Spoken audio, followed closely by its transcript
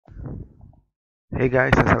Hey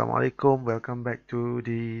guys, Assalamualaikum. Welcome back to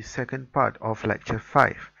the second part of lecture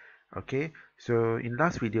 5. Okay, so in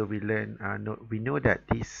last video we learned we know that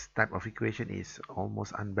this type of equation is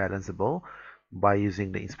almost unbalanceable by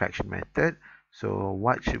using the inspection method. So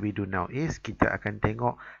what should we do now is kita akan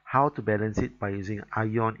tengok how to balance it by using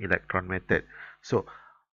ion electron method. So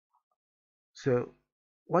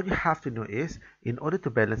what you have to know is, in order to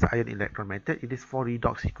balance ion electron method, it is for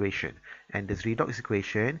redox equation, and this redox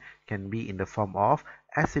equation can be in the form of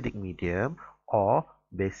acidic medium or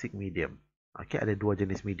basic medium. Okay, ada dua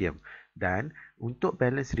jenis medium. Dan untuk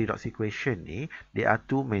balance redox equation ni, there are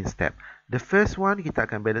two main step. The first one, kita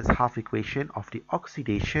akan balance half equation of the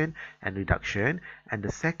oxidation and reduction, and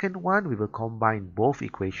the second one, we will combine both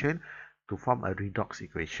equation to form a redox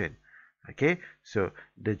equation. Okay, so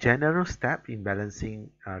the general step in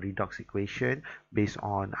balancing redox equation based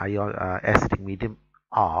on acidic medium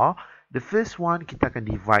are, the first one kita akan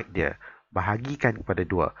divide dia, bahagikan kepada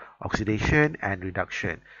dua, oxidation and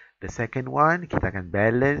reduction. The second one kita akan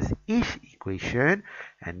balance each equation,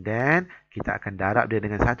 and then kita akan darab dia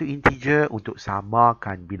dengan satu integer untuk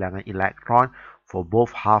samakan bilangan elektron for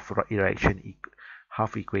both half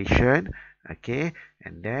equation. Okay,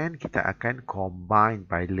 and then kita akan combine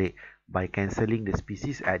balik by cancelling the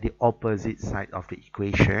species at the opposite side of the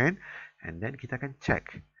equation, and then kita akan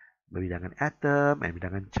check bilangan atom and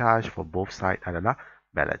bilangan charge for both side adalah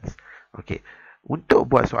balance. Okay,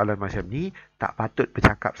 untuk buat soalan macam ni tak patut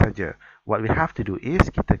bercakap saja. What we have to do is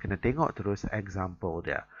kita kena tengok terus example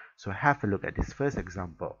dia. So have a look at this first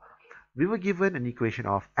example. We were given an equation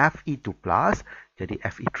of Fe2 plus jadi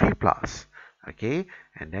Fe3 plus. Okay,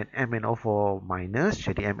 and then MnO4 minus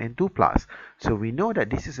jadi Mn2 plus. So we know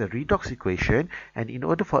that this is a redox equation, and in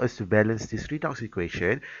order for us to balance this redox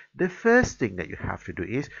equation, the first thing that you have to do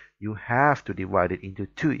is you have to divide it into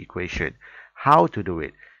two equation. How to do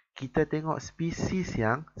it? Kita tengok spesies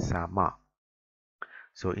yang sama.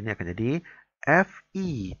 So ini akan jadi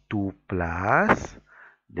Fe2 plus,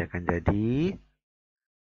 dia akan jadi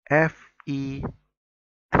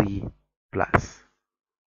Fe3 plus.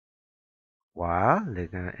 While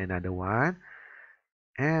dengan another one,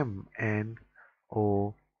 MnO4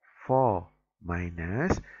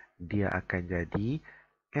 minus, dia akan jadi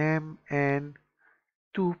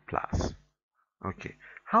Mn2 plus. Okay,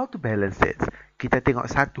 how to balance it? Kita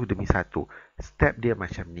tengok satu demi satu. Step dia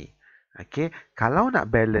macam ni. Okay, kalau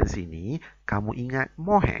nak balance ini, kamu ingat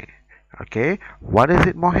mohe. Okay, what is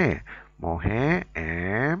it mohe? Mohe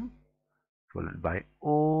M followed by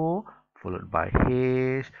O followed by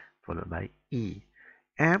H followed by E.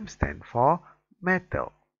 M stand for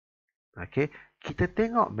metal. Okay, kita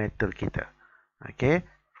tengok metal kita. Okay,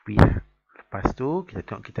 lepas tu kita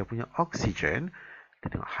tengok kita punya oxygen,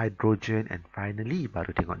 kita tengok hydrogen, and finally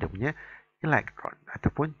baru tengok dia punya electron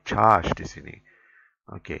ataupun charge di sini.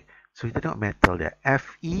 Okay, so kita tengok metal dia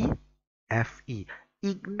Fe, Fe.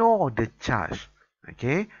 Ignore the charge.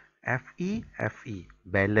 Okay, Fe, Fe.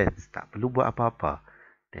 Balance, tak perlu buat apa-apa.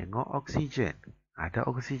 Tengok oxygen. Ada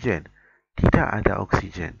oksigen, tidak ada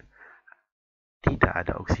oksigen, tidak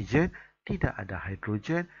ada oksigen, tidak ada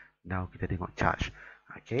hydrogen. Now kita tengok charge.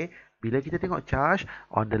 Okay, bila kita tengok charge,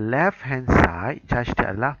 on the left hand side charge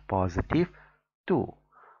dia adalah positive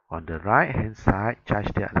 2, on the right hand side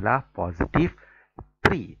charge dia adalah positive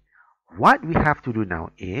 3. What we have to do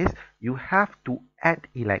now is you have to add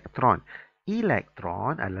electron.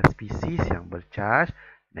 Electron adalah spesies yang bercharge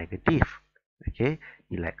negatif. Okay,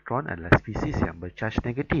 elektron adalah spesies yang bercharge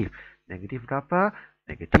negatif. Negatif berapa?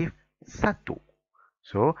 Negatif 1.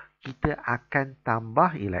 So, kita akan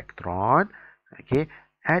tambah elektron. Okay,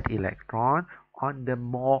 add electron on the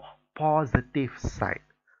more positive side.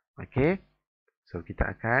 Okay, so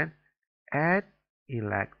kita akan add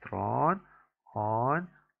electron on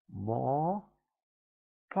more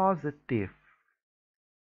positive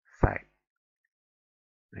side.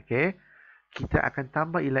 Okay, kita akan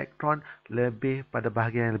tambah elektron lebih pada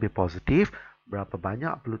bahagian yang lebih positif. Berapa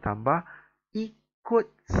banyak perlu tambah?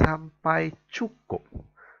 Ikut sampai cukup.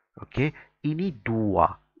 Okey, ini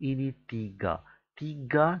 2, ini 3.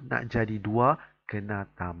 3 nak jadi 2, kena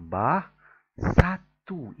tambah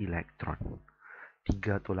 1 elektron.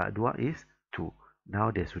 3 tolak 2 is 2.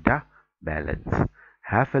 Now dia sudah balance.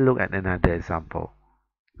 Have a look at another example.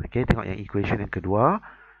 Okey, tengok yang equation yang kedua.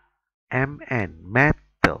 Mn, metal.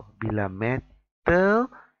 Bila metal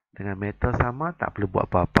dengan metal sama, tak perlu buat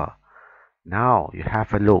apa-apa. Now, you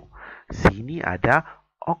have a look. Sini ada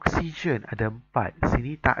oksigen, ada 4.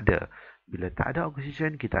 Sini tak ada. Bila tak ada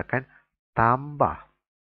oksigen, kita akan tambah.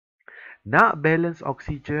 Nak balance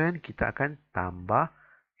oksigen, kita akan tambah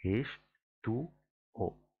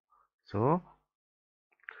H2O. So,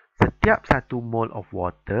 Setiap 1 mole of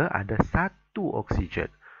water ada 1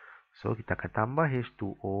 oksigen. So, kita akan tambah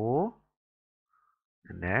H2O.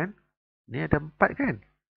 And then, ni ada 4 kan?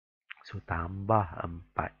 So, tambah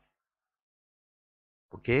 4.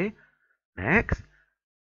 Okay. Next,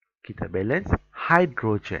 kita balance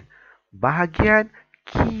hydrogen. Bahagian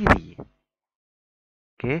kiri.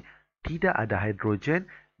 Okay. Tidak ada hidrogen.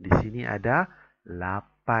 Di sini ada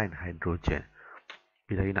 8 hidrogen.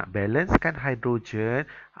 Bila you nak balancekan hidrogen,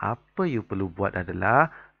 apa you perlu buat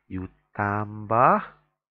adalah you tambah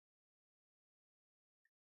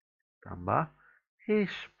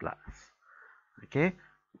H+. Okay.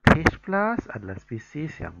 H+ adalah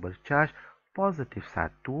spesies yang bercharge positif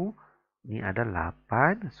 1. Ni ada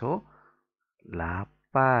 8. So,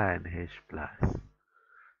 8 H+.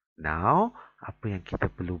 Now, apa yang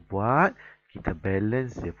kita perlu buat? Kita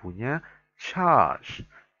balance dia punya charge.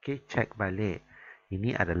 Okay, check balik.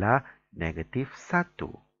 Ini adalah negatif 1.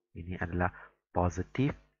 Ini adalah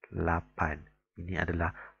positif 8. Ini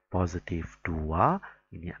adalah positif 2.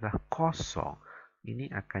 Ini adalah kosong.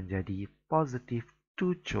 Ini akan jadi positif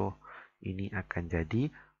 7. Ini akan jadi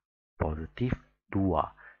positif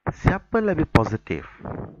 2. Siapa lebih positif?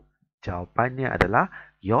 Jawapannya adalah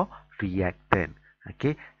your reactant.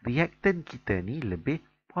 Okay, reaktan kita ni lebih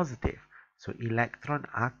positif. So, elektron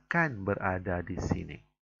akan berada di sini.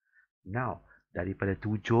 Now, daripada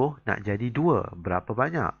 7 nak jadi 2. Berapa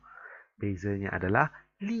banyak? Bezanya adalah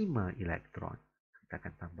 5 elektron. Kita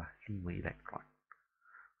akan tambah 5 elektron.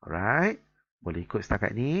 Alright. Boleh ikut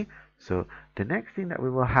setakat ni. So, the next thing that we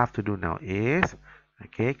will have to do now is,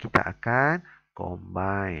 okay, kita akan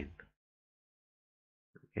combine.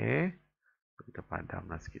 Okay. Kita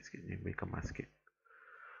padamlah sikit-sikit ni. Beri kemas sikit.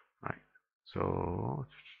 Right. So,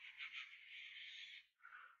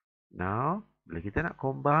 now, bila kita nak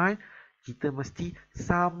combine, kita mesti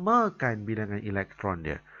samakan bilangan elektron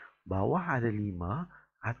dia. Bawah ada 5,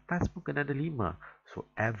 atas pun kena ada 5. So,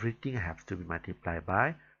 everything has to be multiplied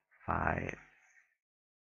by 5.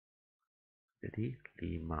 Jadi,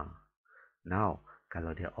 5. Now,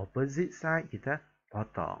 kalau dia opposite side, kita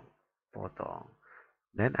potong.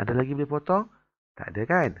 Dan ada lagi boleh potong? Tak ada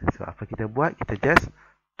kan? So, apa kita buat? Kita just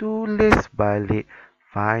tulis balik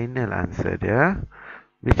final answer dia,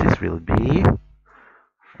 which is will be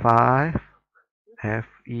 5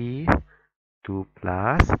 Fe2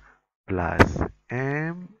 plus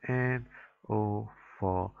MnO4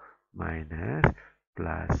 minus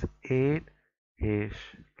plus 8H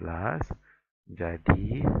plus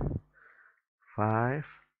jadi 5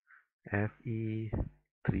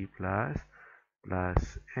 Fe3 plus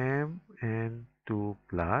Mn2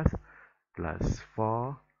 plus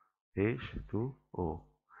 4H2O.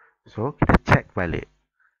 So, kita check balik.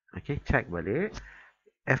 Okay, check balik.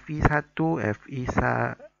 Fe1, Fe5,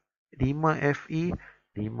 5Fe,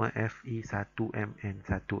 1Mn,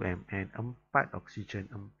 1Mn, 4 oksigen,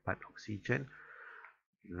 8H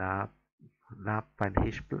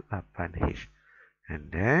plus 8H. And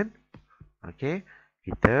then, okay,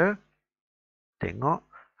 kita tengok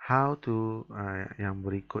how to, yang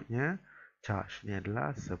berikutnya, charge ni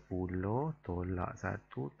adalah 10 tolak 1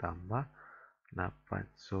 tambah 8.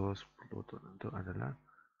 So, 10 itu adalah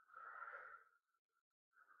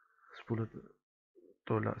 10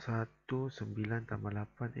 tolak 1, 9 tambah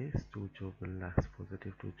 8 is 17.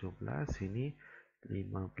 Positif 17. Sini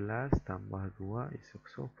 15 tambah 2 is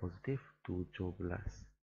also positif 17.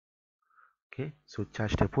 Okay, so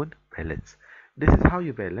charge dia pun balance. This is how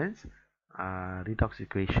you balance redox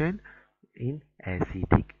equation in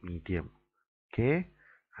acidic medium. Okay,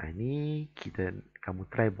 ini kamu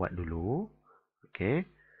try buat dulu. Okay,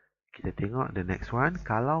 kita tengok the next one.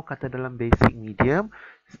 Kalau kata dalam basic medium,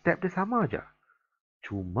 step dia sama aja.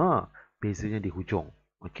 Cuma bezanya di hujung.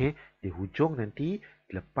 Okay, di hujung nanti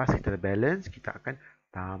lepas kita balance, kita akan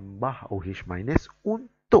tambah OH minus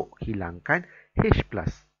untuk hilangkan H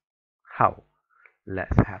plus. How?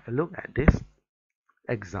 Let's have a look at this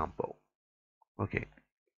example. Okay.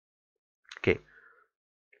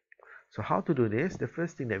 So how to do this? The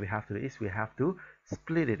first thing that we have to do is we have to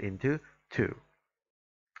split it into 2.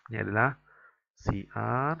 Ini adalah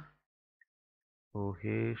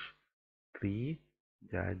CrOH3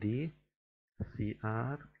 jadi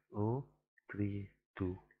CrO32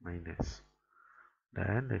 minus.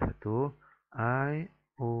 Dan dari satu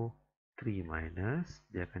IO3 minus,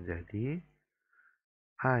 dia akan jadi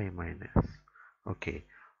I minus. Okay.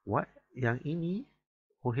 What yang ini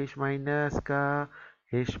OH minus ke,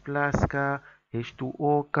 H plus ke,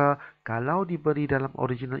 H2O ke, kalau diberi dalam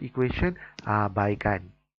original equation,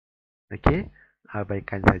 abaikan. Okay,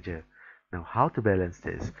 abaikan saja. Now, how to balance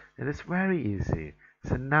this? It is very easy.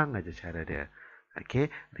 Senang aja cara dia.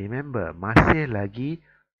 Okay, remember, masih lagi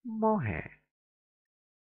mohe.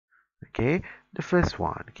 Okay, the first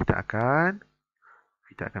one, kita akan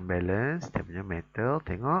balance dia punya metal.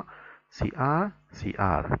 Tengok, CR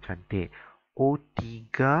cantik, O3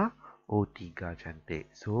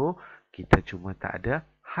 cantik. So kita cuma tak ada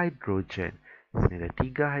hidrogen. Sini ada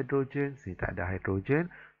 3 hidrogen, sini tak ada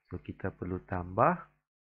hidrogen. So kita perlu tambah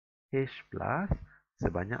H plus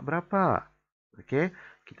sebanyak berapa? Okay,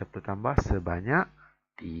 kita perlu tambah sebanyak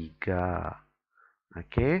 3.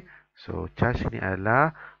 Okay, so charge ini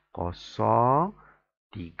adalah 0,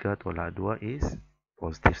 3 tolak 2 is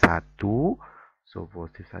positif 1. So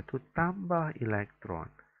positif 1 tambah elektron.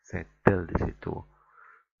 Settle di situ.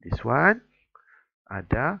 This one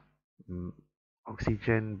ada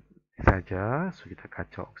oksigen saja. So kita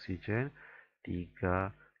kacau oksigen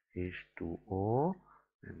 3 H2O.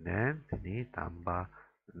 And then sini tambah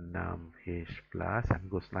 6 H plus. I'm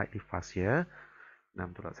go slightly fast here.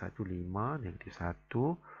 6 tolak 1, 5. Negatif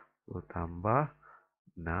 1. So tambah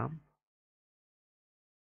 6.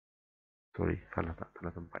 Sorry, salah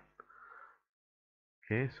tempat.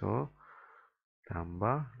 Okay, so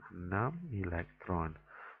tambah 6 elektron.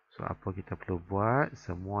 So apa kita perlu buat?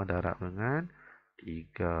 Semua darab dengan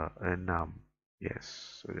 3, 6. Yes,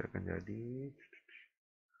 so dia akan jadi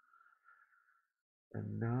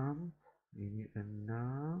 6. Ini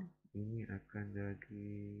 6. Ini akan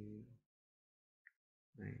jadi,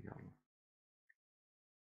 ya Allah.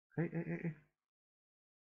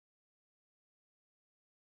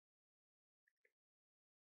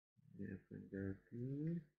 Dia akan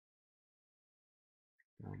jadi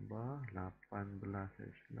tambah 18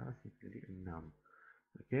 H+, jadi 6.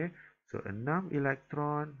 Okay, so 6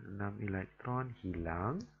 elektron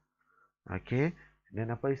hilang. Okay, dan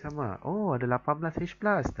apa yang sama? Oh, ada 18 H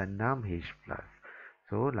plus dan 6 H plus.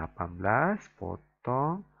 So 18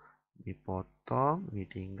 potong, ni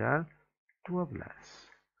tinggal 12.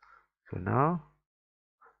 So now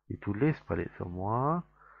ditulis balik semua,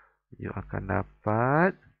 you akan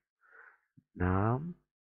dapat 6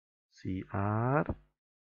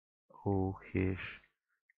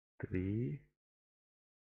 CrOH3.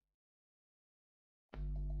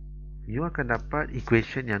 You akan dapat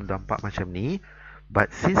equation yang nampak macam ni.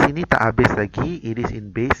 But since ini tak habis lagi, it is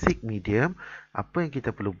in basic medium. Apa yang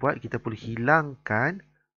kita perlu buat? Kita perlu hilangkan,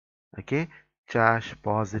 okay, charge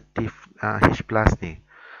positif H plus ni.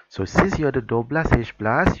 So since you ada 12 H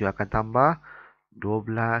plus, you akan tambah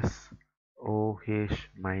 12 OH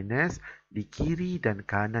minus di kiri dan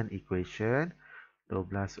kanan equation.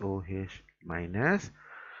 12 OH minus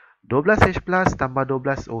 12 H plus tambah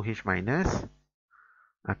 12 OH minus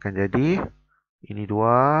akan jadi ini 2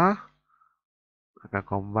 akan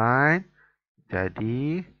combine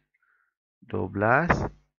jadi 12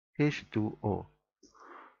 H2O.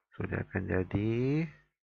 So dia akan jadi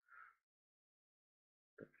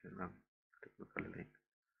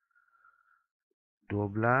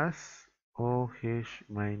 12 OH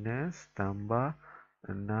minus tambah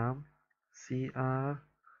 6 CrOH3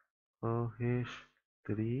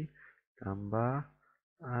 tambah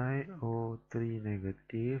IO3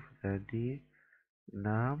 negatif jadi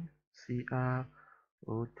 6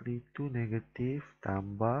 CrO3 negatif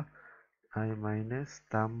tambah I minus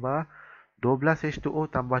tambah 12 H2O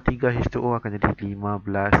tambah 3 H2O akan jadi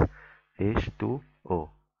 15 H2O.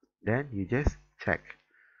 Then you just check.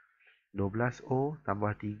 12O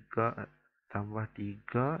tambah 3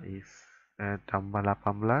 is tambah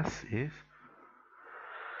 18 is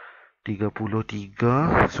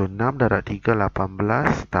 33. So 6 darab 3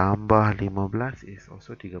 18 tambah 15 is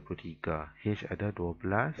also 33. H ada 12,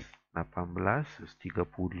 18 is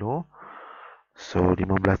 30. So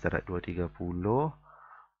 15 darab 2 30.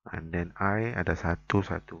 And then I ada 1.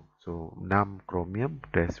 So 6 chromium,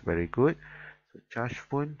 that's very good. So charge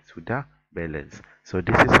pun sudah balance. So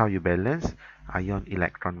this is how you balance ion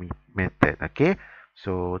electron method. Okay,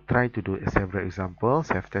 so try to do several examples.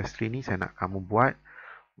 Self-test 3 ni saya nak kamu buat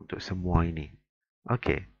untuk semua ini.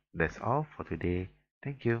 Okay, that's all for today.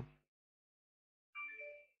 Thank you.